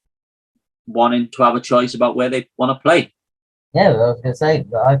just wanting to have a choice about where they want to play. Yeah, I was going to say,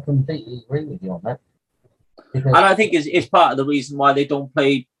 I completely agree with you on that. And I think it's part of the reason why they don't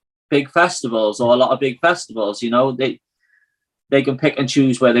play big festivals or a lot of big festivals. You know, they can pick and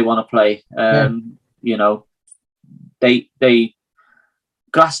choose where they want to play. You know, they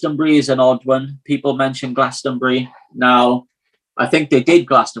Glastonbury is an odd one. People mention Glastonbury. Now, I think they did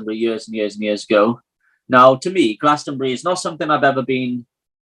Glastonbury years and years and years ago. Now, to me, Glastonbury is not something I've ever been.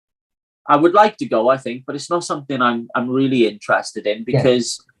 I would like to go, I think, but it's not something I'm really interested in,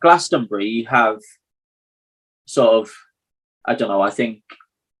 because Glastonbury, you have sort of, I don't know, I think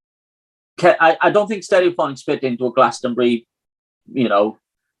I don't think Stereophonics fit into a Glastonbury, you know,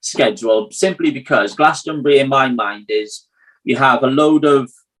 schedule, simply because Glastonbury in my mind is, you have a load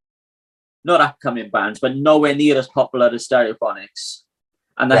of not upcoming bands, but nowhere near as popular as Stereophonics,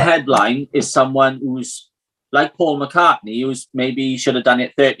 and the headline is someone who's like Paul McCartney, who's maybe should have done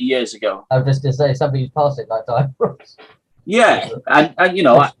it 30 years ago. I was just going to say, somebody who's passed it like Diana Ross. Yeah, and you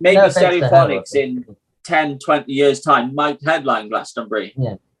know, maybe Stereophonics in 10, 20 years time might headline Glastonbury,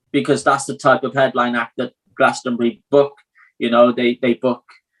 because that's the type of headline act that Glastonbury book. You know, they book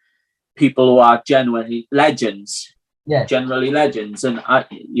people who are genuinely legends, generally legends, and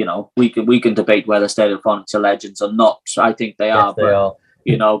you know, we can debate whether Stereophonics are legends or not. I think they are, they are.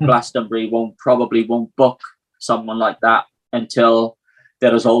 You know, Glastonbury probably won't book someone like that until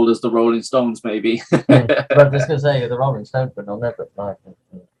they're as old as the Rolling Stones, maybe. But I'm just going to say, the Rolling Stones, but they'll never fly.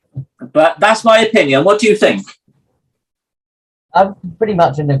 But that's my opinion. What do you think? I'm pretty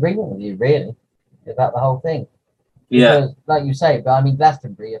much in agreement with you, really, about the whole thing. Yeah. Because, like you say, but I mean,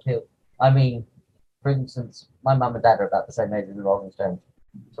 Glastonbury appeal. I mean, for instance, my mum and dad are about the same age as the Rolling Stones.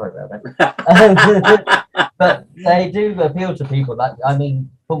 Sorry about that. But they do appeal to people. Like, I mean,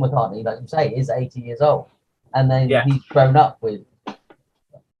 Paul McCartney, like you say, is 80 years old, and then he's grown up with. I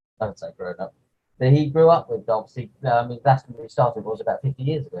don't say grown up, but he grew up with, obviously. I mean, Glastonbury started was about 50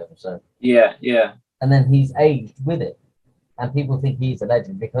 years ago or so. Yeah. And then he's aged with it, and people think he's a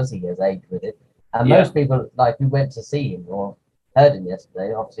legend because he has aged with it. And most people, like, who went to see him or heard him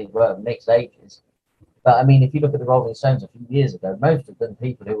yesterday, obviously were mixed ages. But I mean, if you look at the Rolling Stones a few years ago, most of the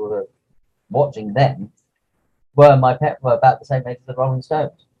people who were watching them were about the same age as the Rolling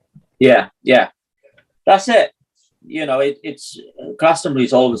Stones. Yeah, that's it. You know, it's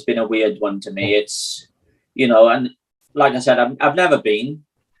Glastonbury's always been a weird one to me. It's, you know, and like I said, I've never been,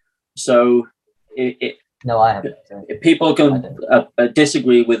 so no, I haven't. People can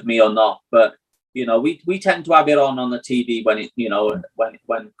disagree with me or not, but you know, we tend to have it on the TV when it, you know,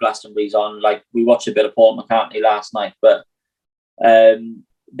 when Glastonbury's on. Like, we watched a bit of Paul McCartney last night, but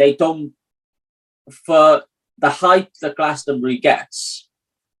they don't, for the hype that Glastonbury gets.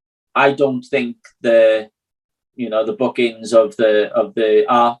 I don't think the bookings of the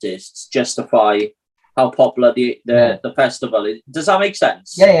artists justify how popular the festival is. Does that make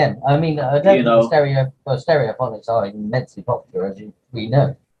sense? Yeah. I mean, I don't think Stereophonics are immensely popular, as we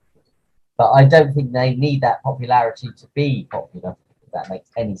know. But I don't think they need that popularity to be popular, if that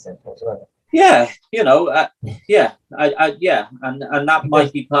makes any sense whatsoever. Yeah, you know, and that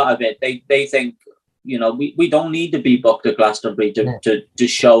might be part of it. They think, you know, we don't need to be booked at Glastonbury to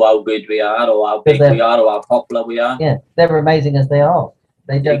show how good we are, or how big we are, or how popular we are. Yeah, they're amazing as they are.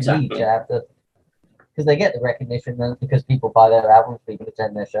 They don't need to have because they get the recognition because people buy their albums, people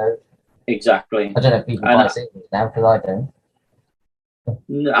attend their shows. Exactly. I don't know if people buy singles now, because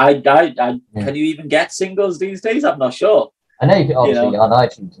I don't. Can you even get singles these days? I'm not sure. I know you can, obviously, on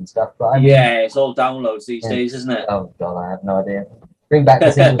iTunes and stuff, but I mean, it's all downloads these days, isn't it? Oh God, I have no idea. Bring back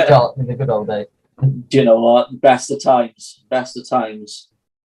the singles chart in the good old days. Do you know what? Best of times. But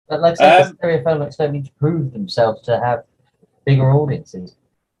like I said, the Stereophonics don't need to prove themselves to have bigger audiences.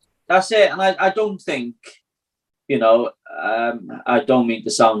 That's it, and I don't think, you know, I don't mean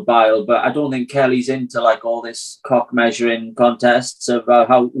to sound vile, but I don't think Kelly's into like all this cock measuring contests of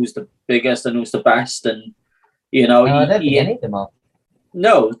who's the biggest and who's the best, and you know, I don't think any of them are.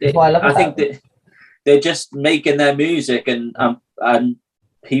 No, I think that they're just making their music, and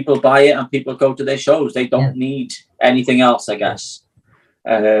people buy it and people go to their shows. They don't need anything else, I guess,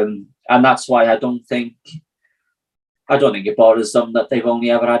 and that's why I don't think it bothers them that they've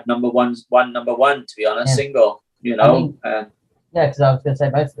only ever had one number one, to be honest, single. You know, because I was going to say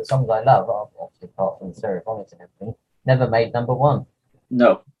most of the songs I love, obviously apart from the Stereophonics and everything, never made number one.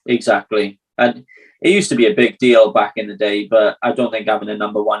 No, exactly, and it used to be a big deal back in the day, but I don't think having a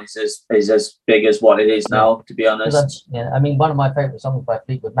number one is as big as what it is now, to be honest. I mean, one of my favorite songs by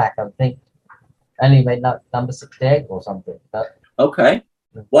Fleetwood Mac, I think, only made number 68 or something. But okay,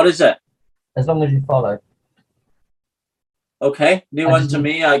 what is it? As Long As You Follow. Okay, new one to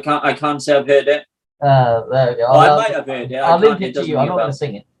me. I can't say I've heard it. There we go. I might have heard it. I'll link it to you. I'm not going to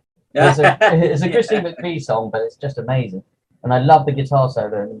sing it. It's a Christine McVie song, but it's just amazing. And I love the guitar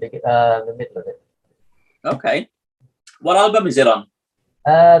solo in the middle of it. Okay. What album is it on?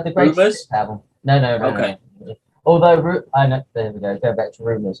 The Greatest Rumours? Hits album. No. Okay. No. Although, I know, there we go, going back to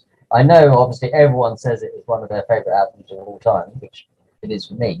Rumours. I know, obviously, everyone says it is one of their favourite albums of all time, which it is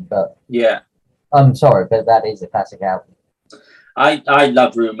for me, but yeah, I'm sorry, but that is a classic album. I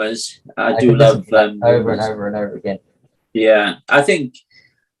love Rumours. I do love them over and over and over again. Yeah, I think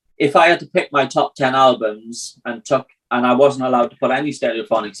if I had to pick my top 10 albums and I wasn't allowed to put any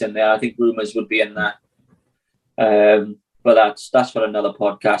Stereophonics in there, I think Rumours would be in there. But that's for another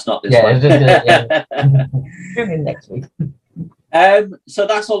podcast, not this one. Tune in next week. So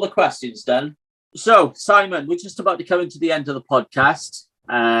that's all the questions done. So Simon, we're just about to come into the end of the podcast.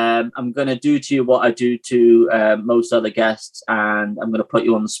 I'm going to do to you what I do to most other guests, and I'm going to put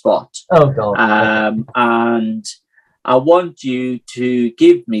you on the spot. Oh God! And I want you to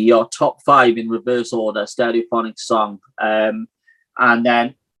give me your top 5 in reverse order Stereophonics song, and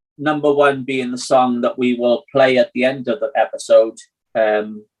then number 1 being the song that we will play at the end of the episode.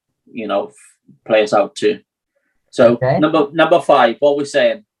 Play us out to. So okay. Number 5, what we're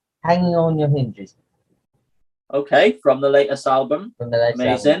saying? Hanging on Your Hinges. Okay, from the latest album.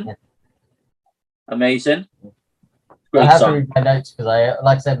 Amazing. Album, yeah. Amazing. Great I have to read my notes because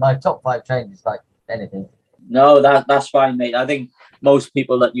like I said, my top 5 changes like anything. No, that's fine, mate. I think most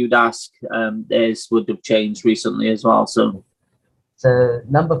people that you'd ask, theirs would have changed recently as well. So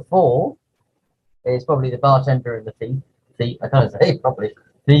number 4 is probably The Bartender and the Thief. I can't say it properly.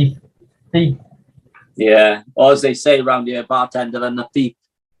 Thief. Yeah, or as they say around here, Bartender and the Thief.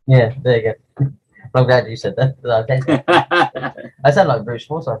 Yeah, there you go. I'm glad you said that. Okay. I sound like Bruce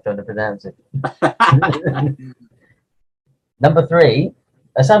Forsyth trying to pronounce it. Number 3,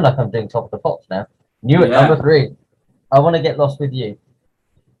 I sound like I'm doing Top of the Pops now. Number 3, I Want to Get Lost With You.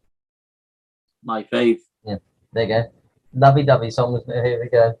 My fave. Yeah, there you go. Lovey-dovey songs. Here we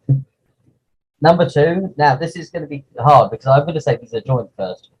go. Number 2, now this is going to be hard because I'm going to say these are joint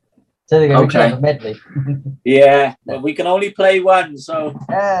first. So they're going to have a medley. Yeah, but we can only play one, so.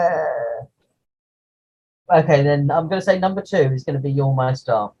 Okay, then I'm going to say number 2 is going to be You're My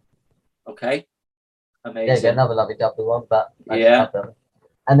Star. Okay, amazing. There you go, another lovely-dovey one, but yeah.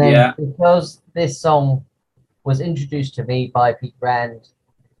 And then because this song was introduced to me by Pete Brand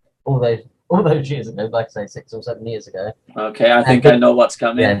all those years ago, like I say 6 or 7 years ago. Okay, I think I know what's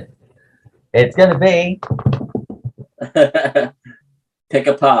coming. Yeah. It's going to be Pick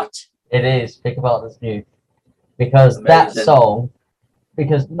Apart. It is Pick Apart That's New. Because amazing. That song,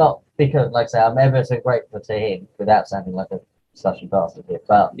 because like I say, I'm ever so grateful to him without sounding like a slushy bastard here,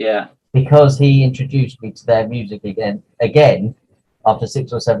 but yeah, because he introduced me to their music again after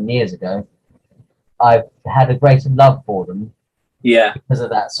 6 or 7 years ago, I've had a greater love for them. Yeah, because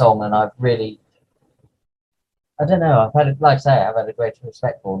of that song, and I've really, I don't know, I've had a greater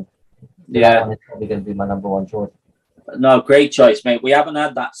respect for them. Yeah, that one is probably going to be my number 1 choice. No, great choice, mate. We haven't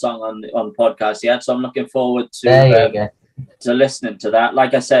had that song on the podcast yet, so I'm looking forward to listening to that.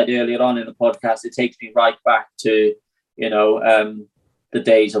 Like I said earlier on in the podcast, it takes me right back to the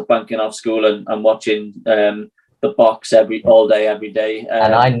days of bunking off school and watching the box all day, every day.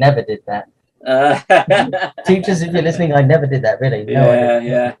 And I never did that. Teachers, if you're listening, I never did that. Really.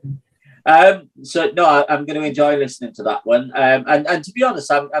 Yeah. So no, I'm going to enjoy listening to that one. And to be honest,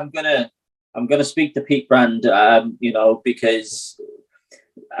 I'm gonna speak to Pete Brand. Because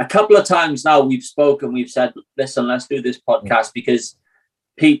a couple of times now we've said, listen, let's do this podcast because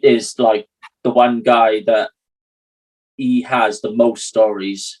Pete is like the one guy that he has the most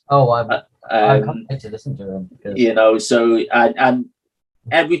stories. Oh, I can't wait to listen to him. Because... So and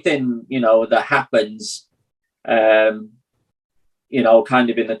everything that happens, kind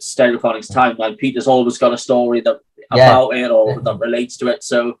of in the Stereophonics timeline, Peter's always got a story about it or that relates to it.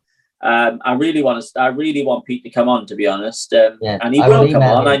 So. I really want Pete to come on, to be honest, and he will come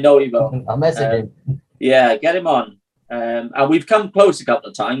on. I know he will. I'll message him. Yeah, get him on. And we've come close a couple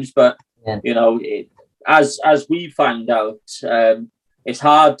of times, but as we find out, it's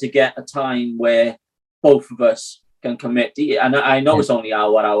hard to get a time where both of us can commit. And I know it's only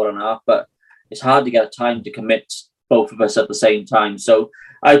hour and a half, but it's hard to get a time to commit both of us at the same time. So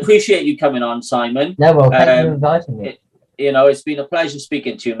I appreciate you coming on, Simon. No, well, thank you for inviting me. you know, it's been a pleasure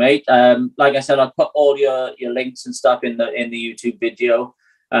speaking to you, mate. Like I said, I'll put all your links and stuff in the YouTube video,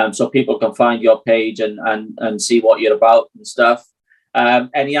 so people can find your page and see what you're about and stuff.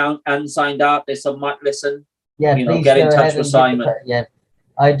 Any unsigned artists that might listen, yeah, you know, please get in go touch ahead with and Simon. yeah,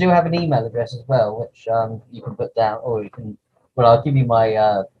 I do have an email address as well, which you can put down, or you can. Well, I'll give you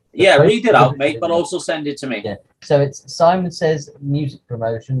my. Yeah, read it out, mate, but also send it to me. Yeah. So it's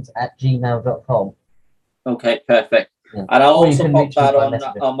simonsaymusicpromotions@gmail.com. Okay, perfect. Yeah. And I'll Or you also can pop reach me that by on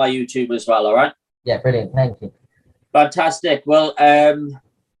messenger. my YouTube as well, all right? Yeah, brilliant. Thank you. Fantastic. Well,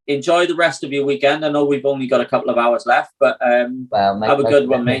 enjoy the rest of your weekend. I know we've only got a couple of hours left, but Well, have a good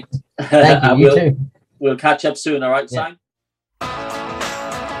one, mate. Thank you. You too. We'll catch up soon, all right, Yeah. Simon?